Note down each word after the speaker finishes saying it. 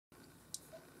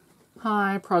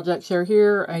Hi, Project Share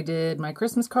here. I did my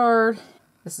Christmas card.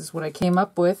 This is what I came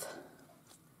up with.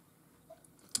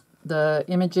 The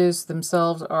images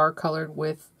themselves are colored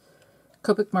with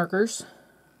Copic markers.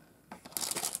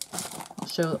 I'll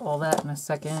show all that in a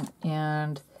second.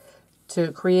 And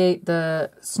to create the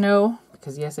snow,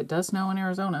 because yes, it does snow in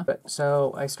Arizona,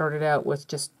 so I started out with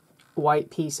just a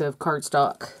white piece of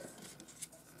cardstock.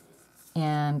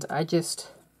 And I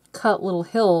just cut little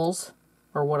hills,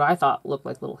 or what I thought looked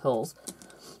like little hills,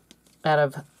 out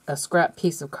of a scrap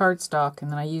piece of cardstock, and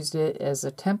then I used it as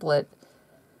a template.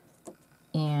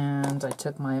 And I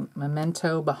took my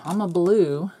Memento Bahama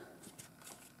blue,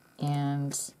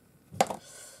 and I'm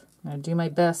going to do my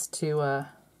best to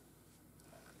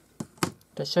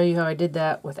show you how I did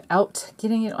that without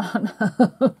getting it on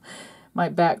my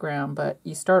background. But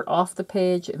you start off the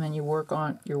page, and then you work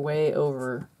on your way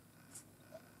over.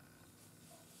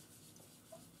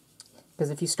 Because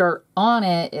if you start on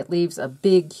it, it leaves a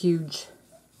big, huge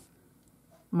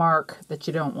mark that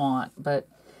you don't want. But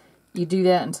you do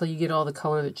that until you get all the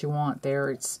color that you want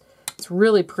there. It's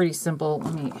really pretty simple.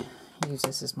 Let me use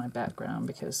this as my background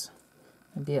because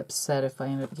I'd be upset if I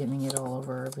end up getting it all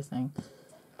over everything.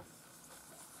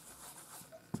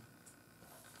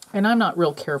 And I'm not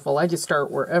real careful. I just start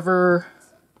wherever.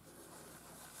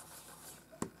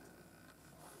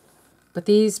 But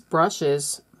these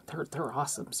brushes, they're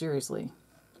awesome, seriously.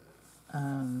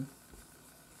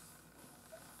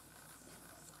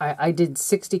 I did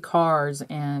 60 cards,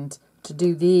 and to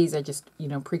do these, I just,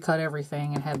 pre-cut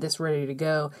everything and had this ready to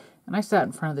go. And I sat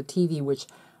in front of the TV, which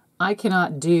I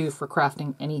cannot do for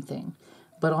crafting anything.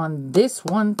 But on this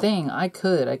one thing, I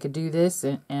could do this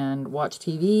and watch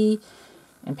TV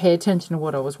and pay attention to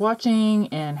what I was watching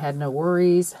and had no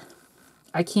worries.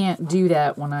 I can't do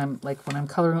that when I'm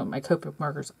coloring with my Copic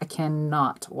markers. I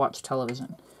cannot watch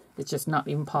television. It's just not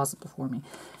even possible for me.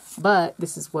 But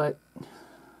this is what,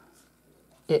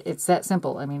 it's that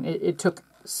simple. I mean, it took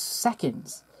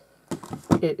seconds.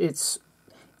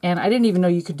 And I didn't even know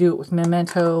you could do it with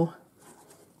Memento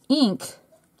ink.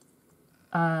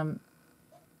 But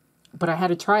I had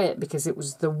to try it because it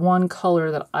was the one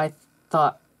color that I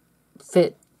thought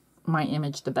fit my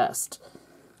image the best.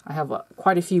 I have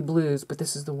quite a few blues, but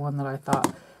this is the one that I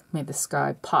thought made the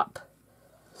sky pop.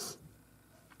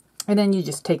 And then you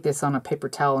just take this on a paper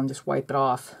towel and just wipe it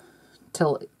off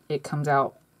till it comes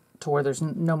out to where there's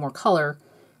no more color,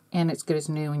 and it's good as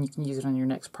new, and you can use it on your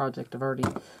next project. I've already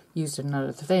used it in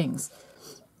other things.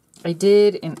 I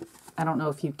did, and I don't know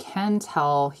if you can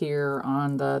tell here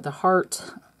on the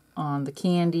heart, on the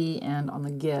candy, and on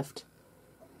the gift,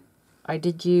 I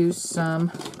did use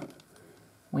some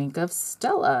Wink of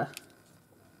Stella.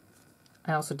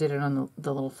 I also did it on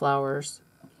the little flowers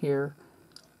here.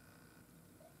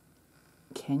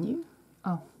 Can you?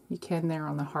 Oh, you can there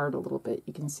on the heart a little bit.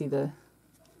 You can see the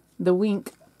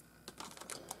wink.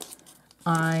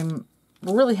 I'm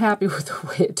really happy with the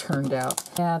way it turned out.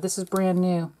 Yeah, this is brand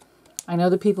new. I know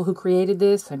the people who created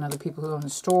this. I know the people who own the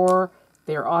store.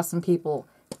 They are awesome people.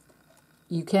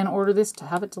 You can order this to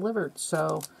have it delivered.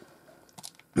 So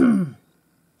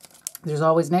there's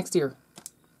always next year.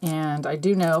 And I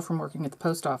do know from working at the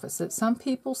post office that some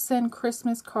people send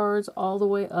Christmas cards all the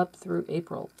way up through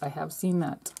April. I have seen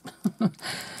that.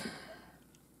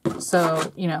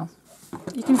 So, you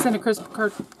can send a Christmas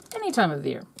card any time of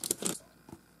the year.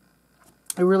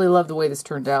 I really love the way this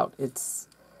turned out.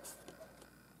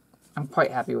 I'm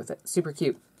quite happy with it. Super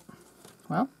cute.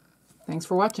 Well, thanks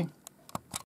for watching.